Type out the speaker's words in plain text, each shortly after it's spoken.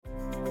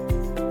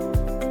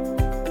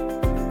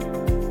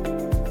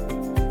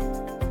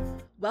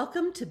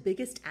Welcome to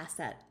Biggest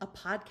Asset, a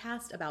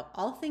podcast about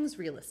all things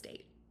real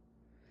estate.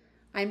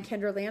 I'm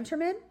Kendra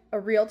Lanterman, a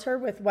realtor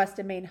with West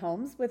 & Main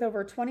Homes with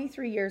over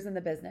 23 years in the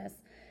business.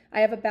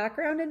 I have a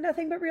background in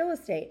nothing but real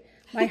estate.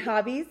 My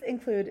hobbies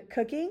include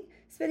cooking,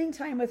 spending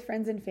time with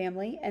friends and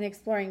family, and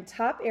exploring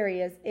top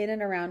areas in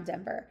and around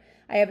Denver.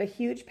 I have a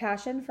huge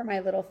passion for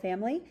my little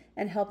family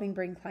and helping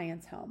bring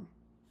clients home.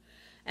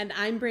 And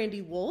I'm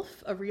Brandy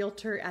Wolf, a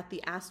realtor at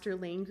the Astor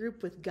Lane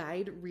Group with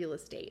Guide Real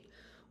Estate.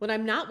 When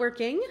I'm not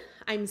working,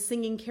 I'm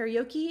singing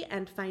karaoke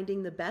and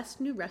finding the best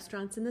new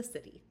restaurants in the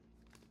city.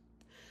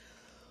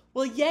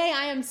 Well, yay,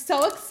 I am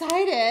so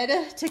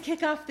excited to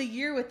kick off the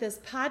year with this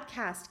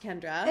podcast,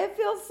 Kendra. It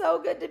feels so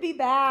good to be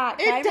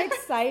back. I'm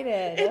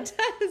excited. It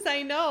does,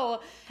 I know.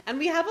 And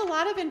we have a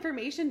lot of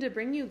information to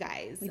bring you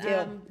guys. We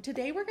do.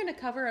 Today we're going to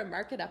cover a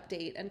market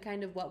update and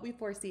kind of what we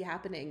foresee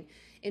happening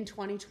in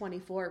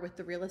 2024 with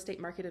the real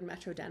estate market in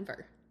Metro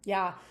Denver.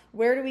 Yeah.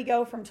 Where do we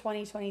go from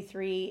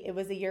 2023? It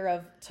was a year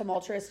of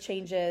tumultuous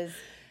changes,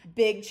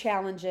 big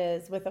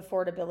challenges with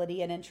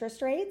affordability and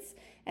interest rates.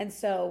 And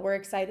so we're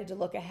excited to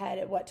look ahead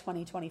at what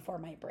 2024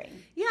 might bring.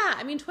 Yeah,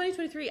 I mean,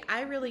 2023,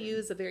 I really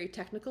use a very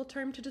technical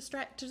term to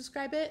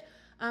describe it.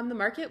 The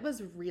market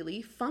was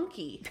really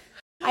funky.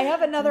 I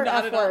have another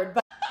F word,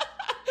 but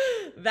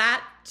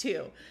that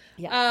too.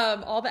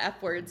 Yes. All the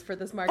F words for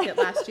this market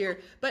last year.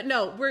 But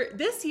no,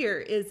 this year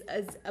is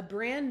a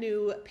brand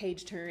new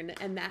page turn,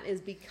 and that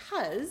is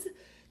because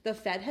the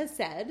Fed has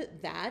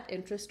said that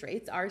interest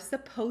rates are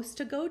supposed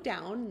to go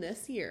down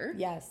this year.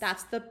 Yes.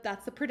 That's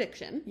the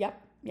prediction.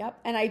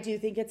 Yep. And I do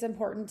think it's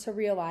important to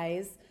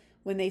realize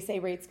when they say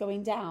rates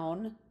going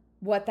down,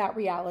 what that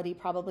reality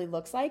probably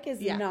looks like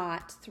is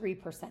not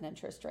 3%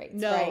 interest rates.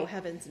 No, right?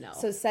 heavens no.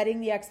 So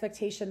setting the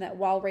expectation that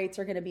while rates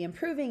are going to be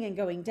improving and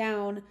going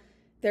down,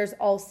 there's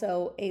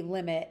also a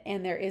limit,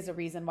 and there is a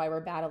reason why we're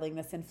battling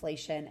this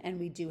inflation, and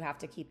we do have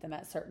to keep them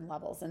at certain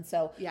levels. And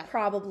so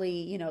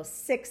probably,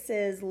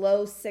 sixes,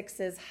 low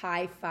sixes,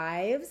 high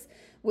fives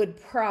would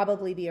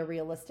probably be a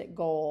realistic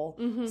goal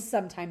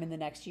sometime in the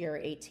next year or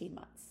 18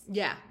 months.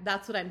 Yeah,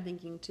 that's what I'm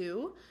thinking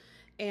too.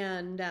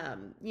 And,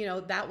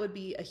 that would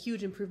be a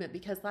huge improvement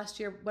because last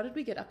year, what did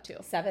we get up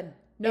to? 7.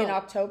 No. In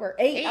October.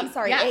 8. I'm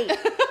sorry, yeah. 8.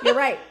 You're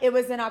right. It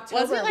was in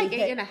October. Was it like we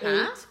 8.5?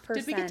 8%.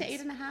 Did we get to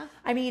 8.5?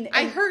 I mean,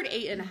 I heard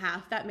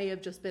 8.5. That may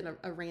have just been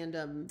a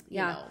random, you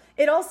know.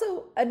 It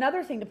also,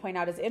 another thing to point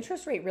out is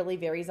interest rate really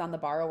varies on the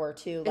borrower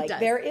too. Like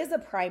there is a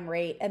prime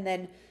rate, and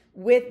then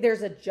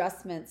there's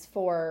adjustments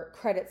for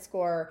credit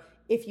score.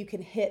 If you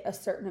can hit a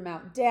certain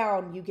amount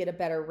down, you get a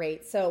better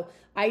rate. So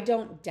I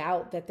don't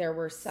doubt that there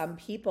were some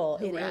people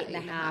in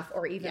 8.5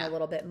 or even a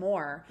little bit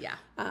more.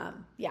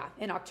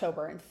 In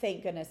October. And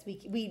thank goodness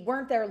we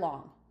weren't there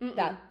long.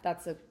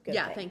 That's a good thing.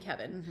 Yeah, thank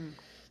heaven.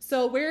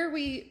 So where are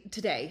we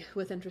today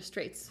with interest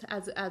rates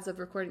as of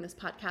recording this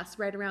podcast?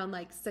 Right around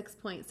like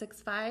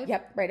 6.65?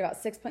 Yep, right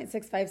about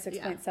 6.65,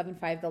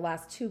 6.75. The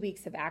last 2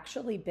 weeks have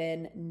actually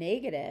been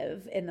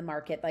negative in the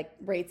market. Like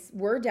rates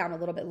were down a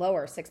little bit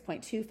lower,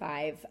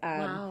 6.25.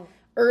 Wow.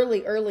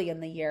 Early in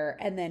the year.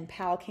 And then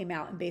Powell came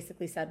out and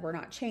basically said, we're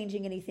not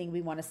changing anything.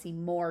 We want to see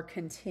more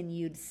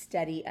continued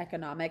steady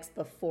economics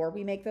before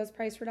we make those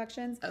price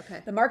reductions.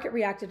 Okay. The market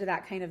reacted to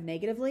that kind of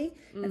negatively.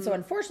 And so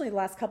unfortunately, the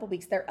last couple of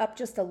weeks, they're up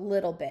just a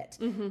little bit.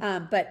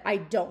 But I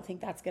don't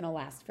think that's going to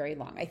last very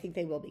long. I think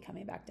they will be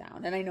coming back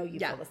down. And I know you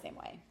feel the same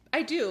way.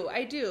 I do.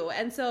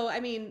 And so, I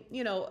mean,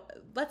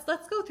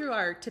 let's go through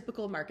our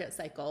typical market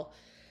cycle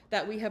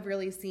that we have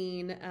really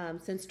seen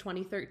since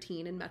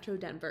 2013 in Metro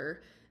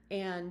Denver.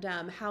 And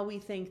how we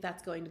think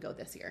that's going to go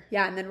this year.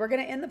 Yeah, and then we're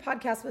going to end the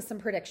podcast with some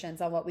predictions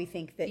on what we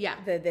think that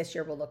this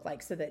year will look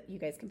like so that you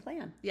guys can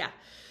plan. Yeah.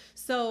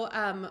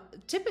 So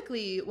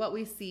typically what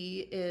we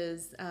see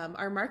is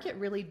our market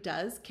really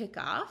does kick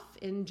off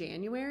in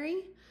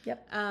January.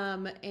 Yep.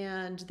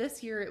 And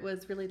this year it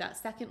was really that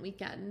second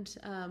weekend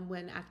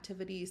when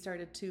activity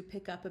started to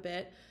pick up a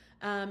bit.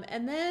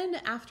 And then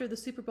after the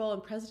Super Bowl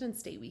and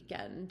President's Day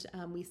weekend,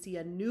 we see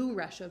a new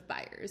rush of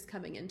buyers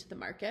coming into the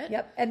market.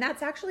 Yep. And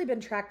that's actually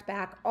been tracked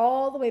back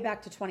all the way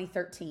back to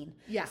 2013.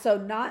 Yeah. So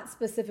not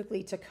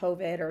specifically to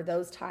COVID or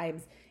those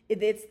times.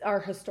 It's our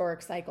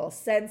historic cycle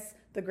since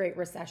the Great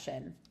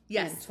Recession.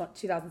 Yes. In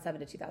 2007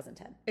 to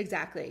 2010.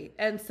 Exactly.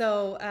 And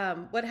so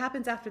what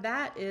happens after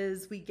that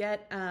is we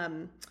get...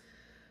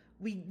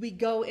 we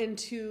go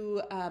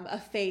into a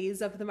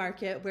phase of the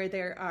market where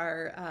there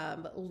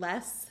are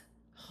less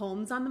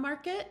homes on the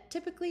market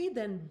typically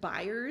than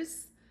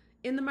buyers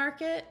in the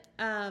market.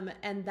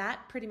 And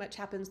that pretty much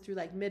happens through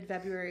like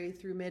mid-February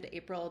through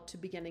mid-April to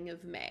beginning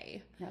of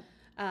May.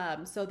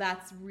 Yep. So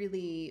that's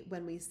really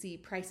when we see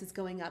prices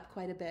going up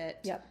quite a bit.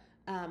 Yep.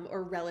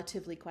 Or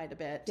relatively quite a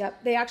bit.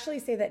 Yep. They actually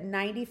say that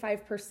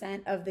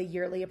 95% of the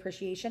yearly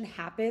appreciation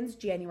happens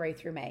January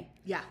through May.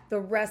 Yeah. The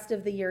rest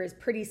of the year is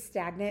pretty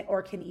stagnant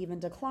or can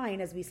even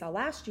decline, as we saw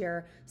last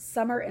year.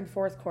 Summer and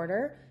fourth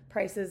quarter,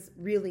 prices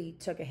really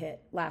took a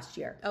hit last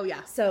year. Oh,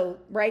 yeah. So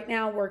right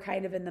now we're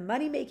kind of in the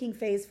money-making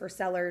phase for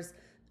sellers,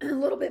 a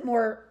little bit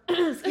more,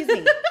 a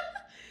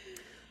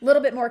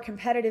little bit more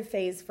competitive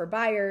phase for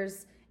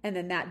buyers. And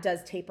then that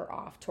does taper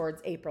off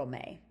towards April,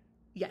 May.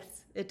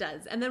 Yes, it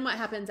does. And then what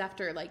happens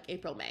after like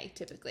April, May,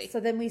 typically? So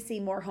then we see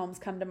more homes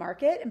come to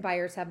market and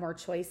buyers have more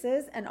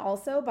choices. And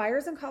also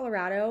buyers in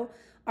Colorado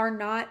are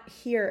not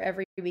here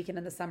every weekend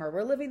in the summer.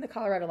 We're living the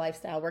Colorado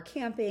lifestyle. We're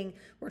camping,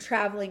 we're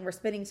traveling, we're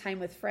spending time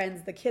with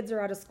friends. The kids are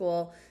out of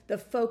school. The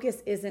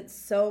focus isn't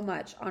so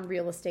much on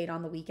real estate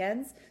on the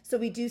weekends. So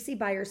we do see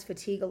buyers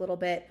fatigue a little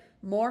bit,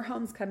 more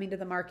homes coming to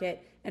the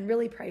market, and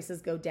really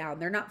prices go down.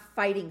 They're not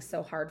fighting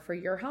so hard for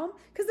your home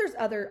because there's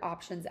other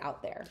options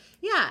out there.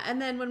 Yeah,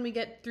 and then when we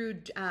get through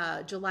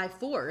July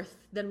 4th,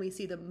 then we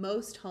see the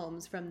most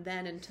homes from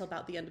then until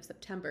about the end of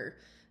September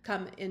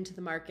come into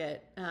the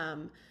market.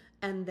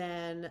 And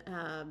then,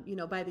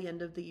 by the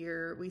end of the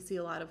year, we see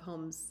a lot of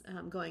homes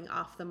going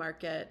off the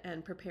market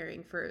and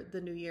preparing for the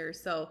new year.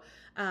 So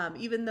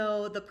even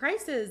though the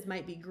prices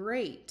might be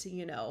great,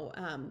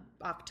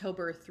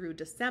 October through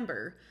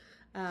December,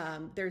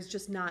 there's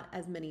just not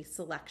as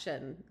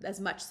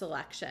much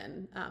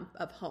selection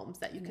of homes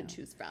that you can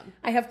choose from.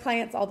 I have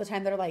clients all the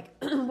time that are like,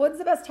 when's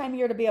the best time of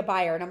year to be a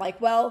buyer? And I'm like,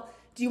 well,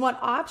 do you want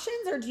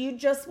options or do you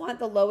just want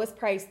the lowest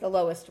price, the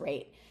lowest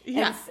rate?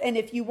 Yeah. And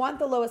if you want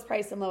the lowest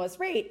price and lowest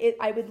rate,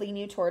 I would lean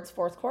you towards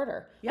fourth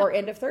quarter or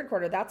end of third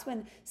quarter. That's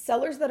when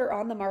sellers that are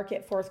on the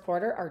market fourth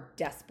quarter are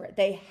desperate.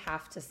 They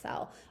have to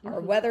sell. Our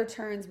weather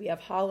turns, we have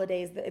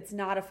holidays. It's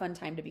not a fun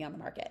time to be on the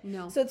market.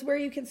 No. So it's where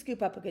you can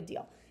scoop up a good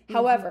deal.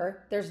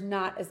 However, there's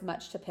not as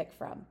much to pick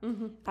from.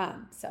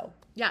 So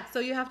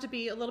you have to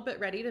be a little bit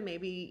ready to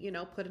maybe,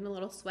 put in a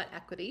little sweat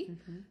equity,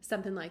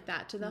 something like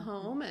that to the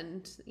home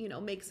and,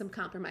 make some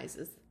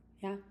compromises.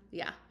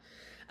 Yeah.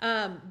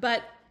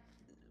 But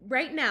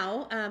right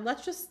now,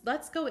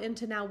 let's go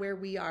into now where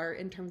we are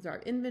in terms of our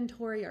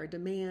inventory, our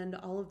demand,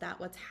 all of that,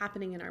 what's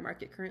happening in our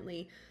market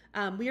currently.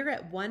 We are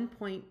at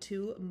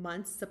 1.2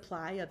 months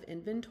supply of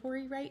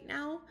inventory right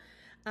now.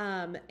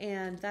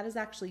 And that is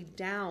actually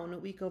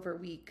down week over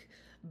week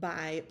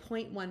by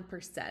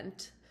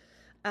 0.1%.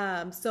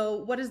 So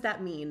what does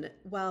that mean?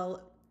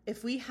 Well,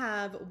 if we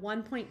have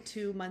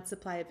 1.2 months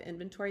supply of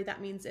inventory,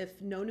 that means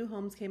if no new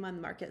homes came on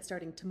the market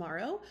starting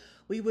tomorrow,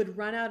 we would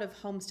run out of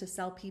homes to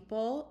sell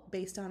people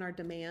based on our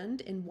demand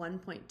in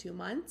 1.2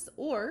 months,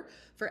 or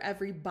for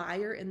every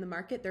buyer in the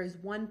market, there's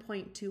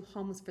 1.2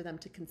 homes for them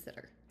to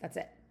consider. That's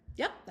it.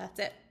 Yep, that's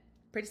it.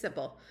 Pretty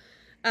simple.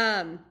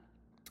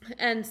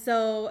 And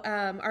so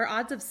our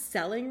odds of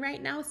selling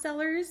right now,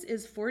 sellers,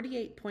 is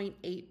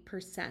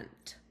 48.8%.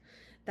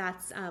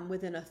 That's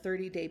within a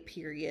 30-day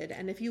period.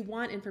 And if you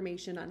want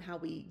information on how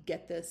we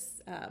get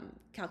this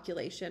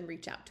calculation,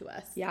 reach out to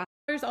us. Yeah.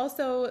 There's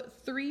also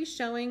 3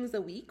 showings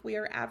a week. We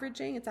are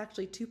averaging, it's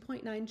actually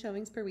 2.9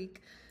 showings per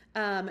week.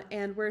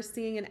 And we're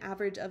seeing an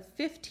average of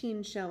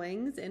 15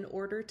 showings in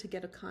order to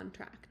get a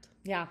contract.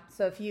 Yeah.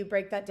 So if you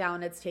break that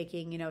down, it's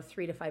taking,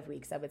 3 to 5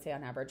 weeks, I would say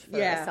on average for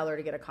a seller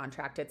to get a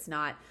contract. It's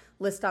not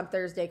list on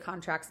Thursday,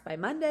 contracts by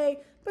Monday,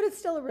 but it's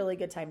still a really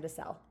good time to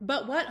sell.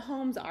 But what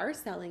homes are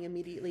selling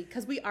immediately?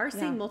 Because we are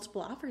seeing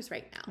multiple offers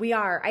right now. We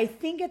are. I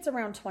think it's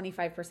around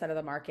 25% of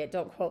the market.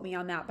 Don't quote me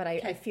on that, but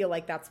I feel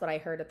like that's what I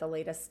heard at the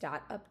latest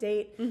stat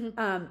update.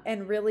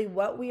 And really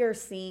what we are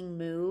seeing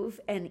move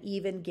and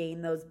even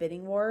gain those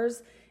bidding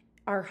wars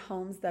are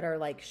homes that are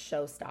like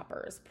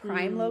showstoppers,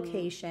 prime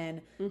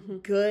location,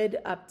 good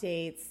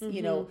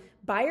updates.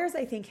 Buyers,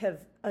 I think,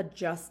 have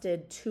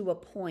adjusted to a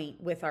point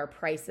with our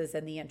prices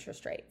and the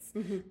interest rates,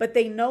 but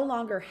they no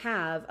longer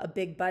have a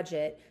big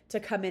budget to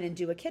come in and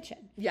do a kitchen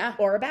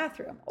or a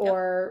bathroom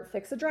or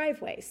fix a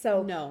driveway.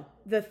 So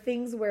the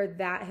things where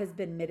that has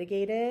been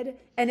mitigated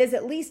and is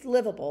at least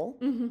livable,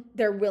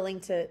 they're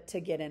willing to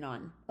get in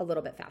on a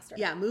little bit faster.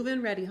 Yeah.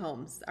 Move-in ready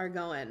homes are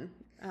going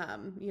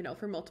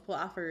for multiple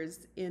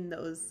offers in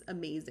those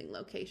amazing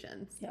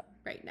locations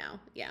right now.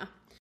 Yeah.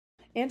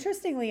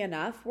 Interestingly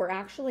enough, we're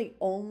actually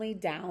only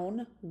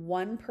down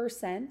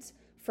 1%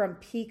 from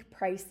peak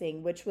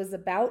pricing, which was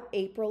about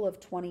April of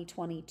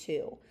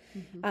 2022.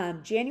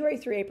 January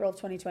through April of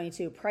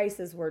 2022,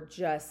 prices were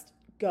just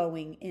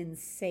going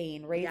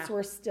insane. Rates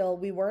were still,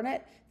 we weren't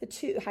at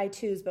the high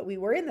twos, but we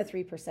were in the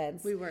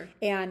 3%. We were.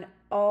 And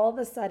all of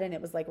a sudden,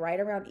 it was like right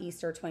around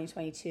Easter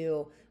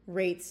 2022,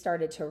 rates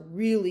started to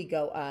really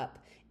go up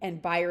and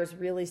buyers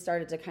really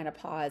started to kind of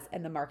pause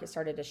and the market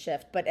started to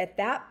shift. But at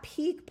that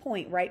peak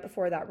point, right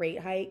before that rate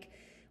hike,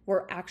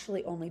 we're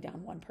actually only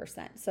down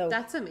 1%. So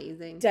that's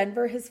amazing.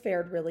 Denver has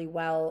fared really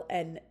well.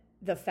 And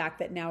the fact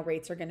that now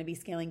rates are going to be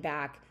scaling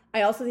back,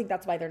 I also think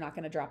that's why they're not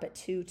going to drop it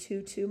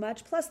too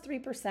much. Plus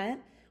 3%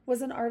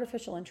 was an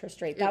artificial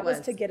interest rate. That was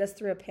to get us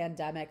through a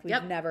pandemic.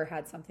 We've never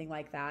had something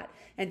like that,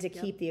 and to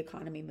keep the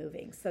economy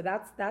moving. So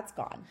that's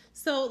gone.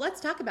 So let's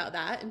talk about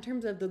that in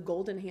terms of the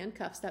golden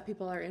handcuffs that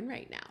people are in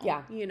right now.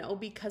 Yeah.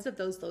 Because of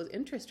those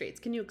interest rates.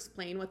 Can you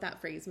explain what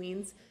that phrase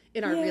means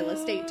in our real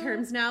estate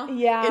terms now?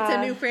 Yeah. It's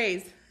a new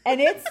phrase.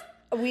 And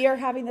we are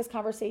having this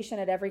conversation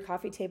at every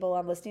coffee table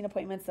on listing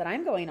appointments that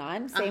I'm going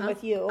on. Same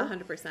with you.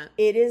 100%.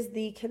 It is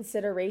the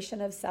consideration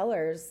of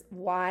sellers.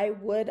 Why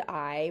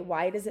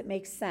does it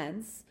make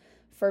sense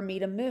for me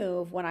to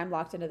move when I'm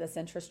locked into this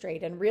interest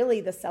rate. And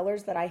really the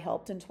sellers that I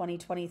helped in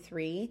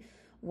 2023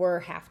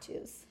 were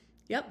have-tos.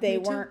 Yep. They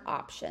weren't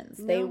options.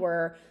 No. They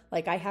were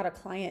like, I had a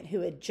client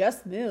who had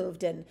just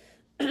moved and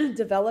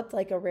developed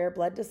like a rare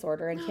blood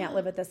disorder and can't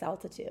live at this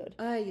altitude.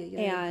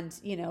 And,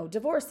 you know,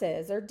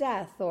 divorces or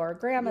death or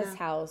grandma's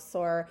house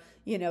or,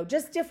 you know,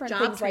 just different job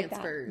things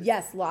transfers. Like that.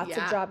 Yes, lots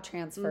of job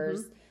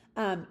transfers.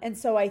 And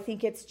so I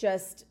think it's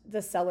just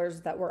the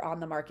sellers that were on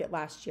the market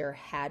last year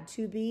had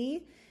to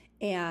be.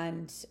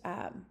 And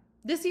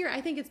this year,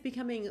 I think it's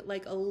becoming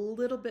like a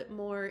little bit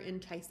more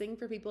enticing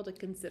for people to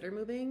consider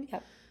moving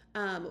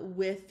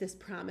with this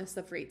promise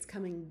of rates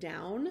coming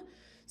down.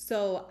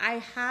 So I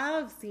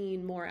have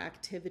seen more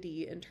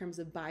activity in terms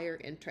of buyer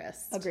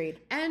interest.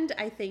 Agreed. And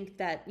I think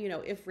that, you know,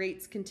 if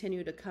rates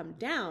continue to come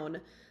down,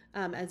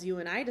 as you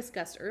and I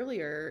discussed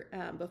earlier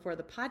before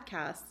the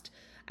podcast,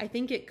 I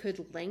think it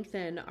could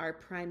lengthen our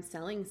prime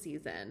selling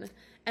season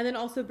and then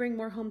also bring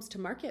more homes to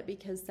market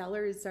because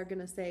sellers are going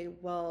to say,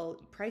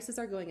 well, prices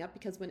are going up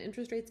because when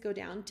interest rates go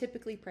down,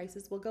 typically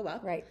prices will go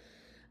up. Right.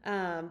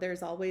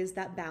 There's always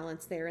that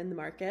balance there in the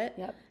market.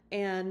 Yep.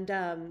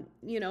 And,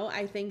 you know,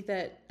 I think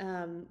that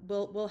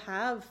we'll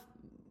have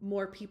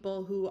more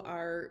people who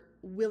are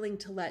willing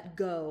to let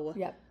go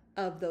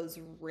of those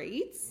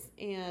rates.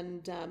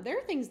 And there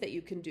are things that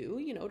you can do,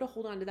 you know, to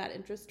hold on to that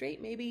interest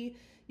rate. Maybe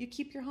you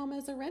keep your home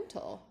as a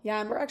rental. Yeah,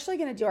 and we're actually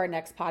going to do our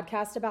next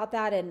podcast about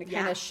that and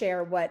kind of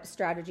share what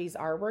strategies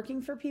are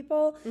working for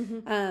people.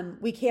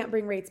 We can't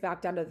bring rates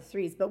back down to the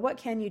threes, but what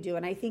can you do?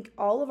 And I think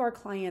all of our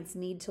clients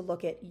need to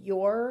look at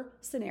your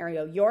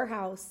scenario, your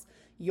house,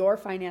 your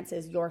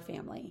finances, your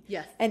family.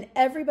 Yes. And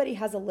everybody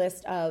has a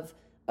list of,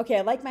 okay,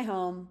 I like my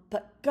home,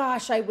 but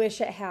gosh, I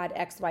wish it had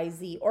X, Y,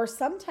 Z. Or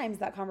sometimes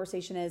that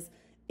conversation is,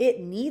 it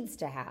needs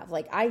to have,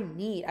 like, I'm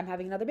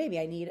having another baby.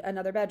 I need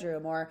another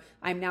bedroom, or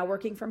I'm now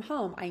working from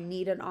home. I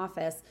need an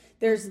office.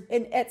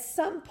 And at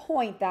some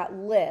point that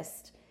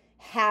list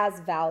has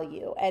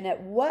value. And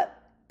at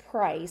what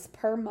price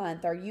per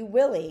month are you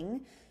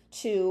willing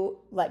to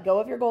let go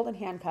of your golden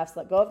handcuffs,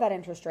 let go of that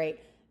interest rate,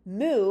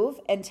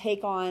 move and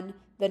take on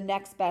the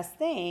next best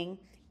thing?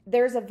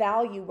 There's a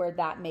value where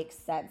that makes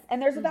sense. And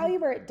there's a value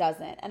where it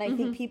doesn't. And I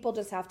think people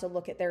just have to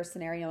look at their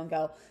scenario and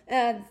go,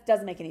 it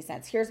doesn't make any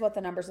sense. Here's what the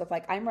numbers look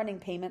like. I'm running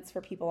payments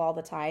for people all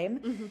the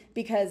time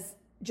because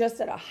just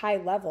at a high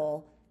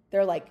level,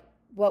 they're like,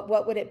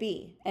 what would it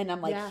be? And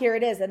I'm like, here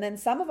it is. And then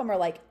some of them are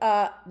like,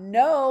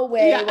 no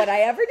way would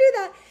I ever do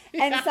that.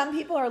 And some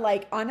people are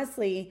like,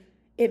 honestly,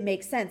 it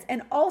makes sense.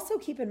 And also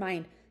keep in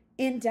mind,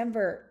 in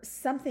Denver,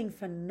 something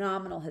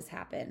phenomenal has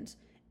happened.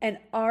 And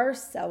our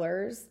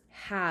sellers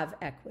have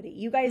equity.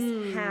 You guys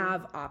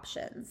have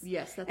options.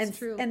 Yes, that's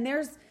true. And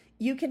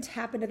you can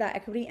tap into that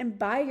equity and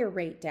buy your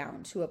rate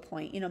down to a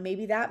point. You know,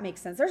 maybe that makes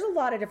sense. There's a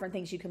lot of different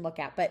things you can look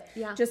at, but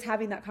just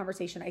having that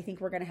conversation, I think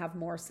we're going to have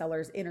more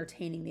sellers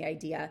entertaining the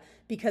idea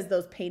because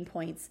those pain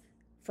points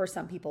for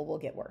some people will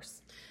get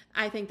worse.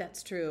 I think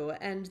that's true.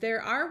 And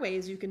there are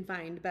ways you can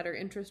find better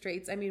interest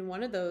rates. I mean,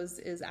 one of those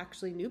is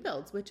actually new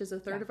builds, which is a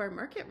third of our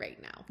market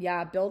right now.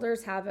 Yeah,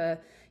 builders have a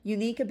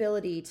unique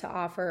ability to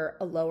offer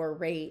a lower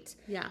rate.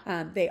 Yeah.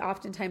 They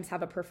oftentimes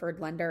have a preferred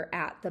lender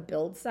at the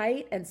build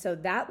site. And so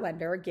that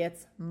lender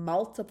gets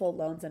multiple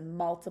loans and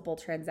multiple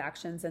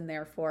transactions, and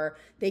therefore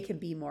they can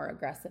be more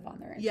aggressive on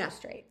their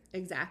interest rate.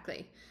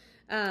 Exactly.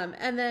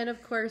 And then,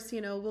 of course,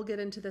 you know, we'll get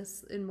into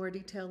this in more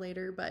detail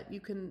later, but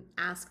you can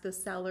ask the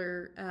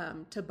seller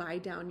to buy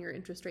down your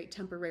interest rate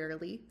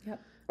temporarily.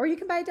 Yep. Or you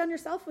can buy it down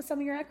yourself with some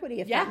of your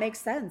equity if that makes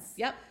sense.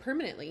 Yep.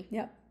 Permanently.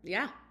 Yep.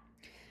 Yeah.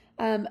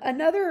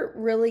 Another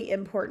really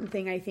important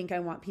thing I think I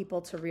want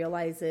people to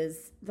realize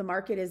is the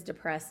market is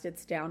depressed.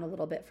 It's down a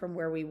little bit from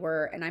where we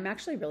were. And I'm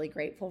actually really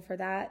grateful for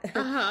that.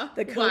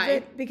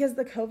 Why? Because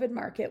the COVID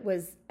market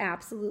was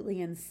absolutely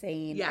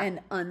insane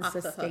and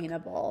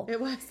unsustainable. It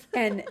was.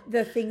 And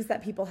the things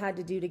that people had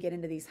to do to get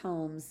into these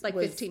homes. Like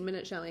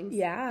 15-minute showings.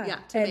 Yeah. Yeah.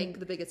 To make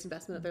the biggest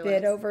investment of their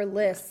lives. Bid over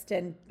list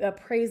and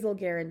appraisal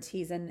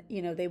guarantees. And,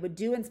 you know, they would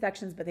do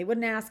inspections, but they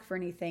wouldn't ask for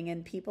anything.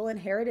 And people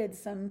inherited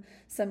some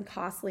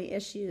costly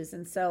issues.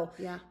 And so,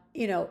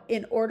 you know,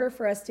 in order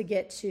for us to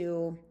get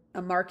to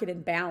a market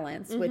in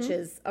balance, which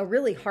is a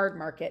really hard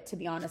market, to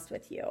be honest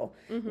with you,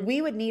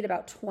 we would need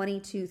about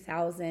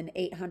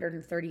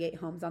 22,838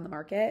 homes on the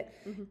market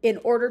in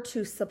order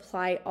to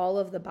supply all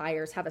of the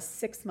buyers, have a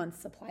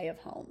 6-month supply of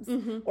homes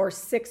or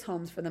 6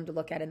 homes for them to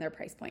look at in their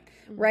price point.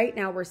 Right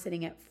now we're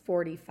sitting at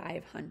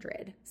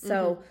 4,500.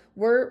 So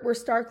we're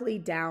starkly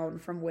down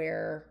from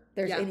where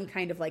there's any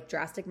kind of like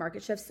drastic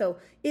market shift. So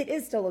it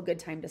is still a good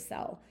time to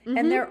sell.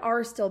 And there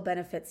are still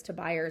benefits to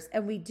buyers.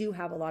 And we do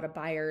have a lot of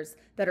buyers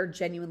that are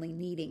genuinely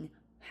needing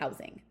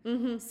housing.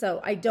 So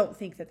I don't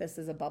think that this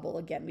is a bubble.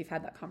 Again, we've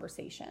had that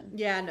conversation.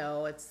 Yeah,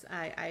 no,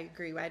 I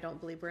agree. I don't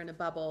believe we're in a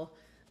bubble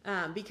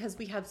because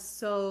we have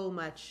so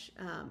much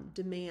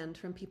demand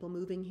from people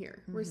moving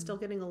here. We're still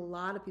getting a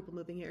lot of people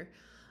moving here.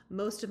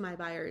 Most of my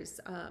buyers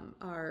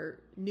are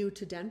new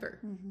to Denver,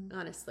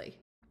 honestly.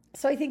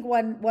 So I think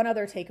one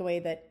other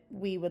takeaway that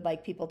we would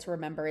like people to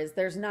remember is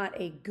there's not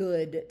a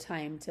good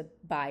time to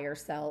buy or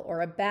sell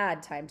or a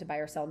bad time to buy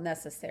or sell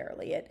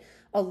necessarily.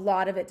 A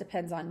lot of it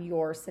depends on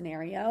your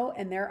scenario,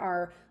 and there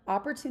are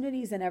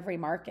opportunities in every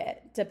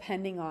market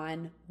depending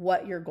on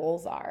what your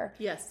goals are.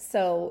 Yes.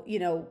 So,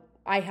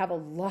 I have a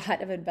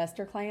lot of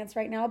investor clients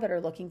right now that are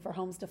looking for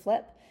homes to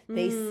flip.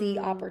 They see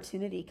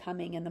opportunity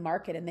coming in the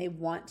market and they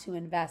want to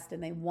invest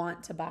and they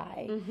want to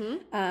buy.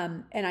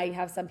 And I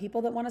have some people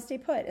that want to stay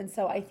put. And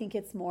so I think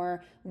it's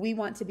more, we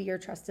want to be your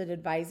trusted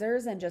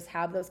advisors and just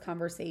have those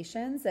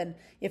conversations. And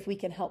if we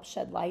can help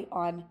shed light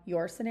on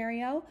your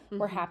scenario,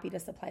 we're happy to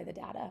supply the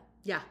data.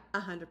 Yeah,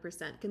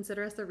 100%.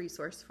 Consider us a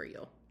resource for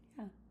you.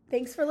 Yeah.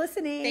 Thanks for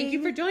listening. Thank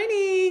you for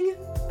joining.